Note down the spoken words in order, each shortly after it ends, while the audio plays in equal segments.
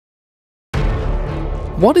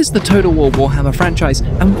What is the Total War Warhammer franchise,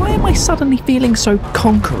 and why am I suddenly feeling so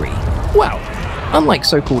conquery? Well, unlike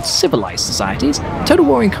so-called civilized societies, Total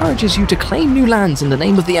War encourages you to claim new lands in the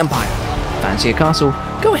name of the Empire. Fancy a castle?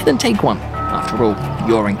 Go ahead and take one. After all,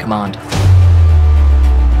 you're in command.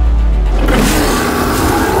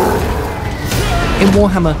 In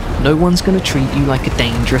Warhammer, no one's going to treat you like a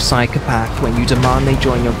dangerous psychopath when you demand they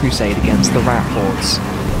join your crusade against the rat hordes.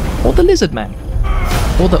 Or the lizard men.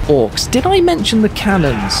 Or the orcs. Did I mention the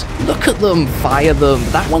cannons? Look at them, fire them.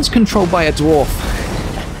 That one's controlled by a dwarf.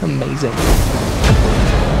 Amazing.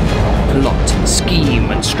 Plot,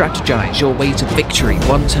 scheme, and strategize your way to victory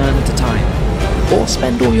one turn at a time. Or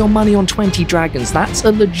spend all your money on 20 dragons. That's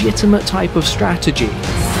a legitimate type of strategy.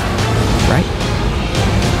 Right?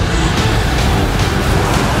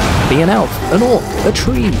 Be an elf, an orc, a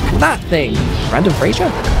tree, that thing. Brandon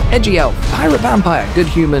Fraser? Edgy elf, pirate vampire, good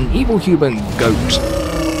human, evil human, goat.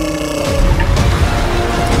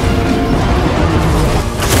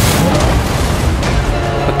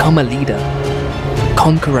 Become a leader.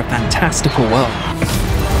 Conquer a fantastical world.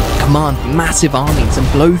 Command massive armies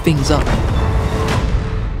and blow things up.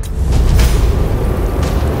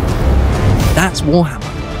 That's Warhammer.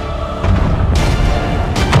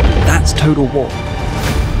 That's Total War.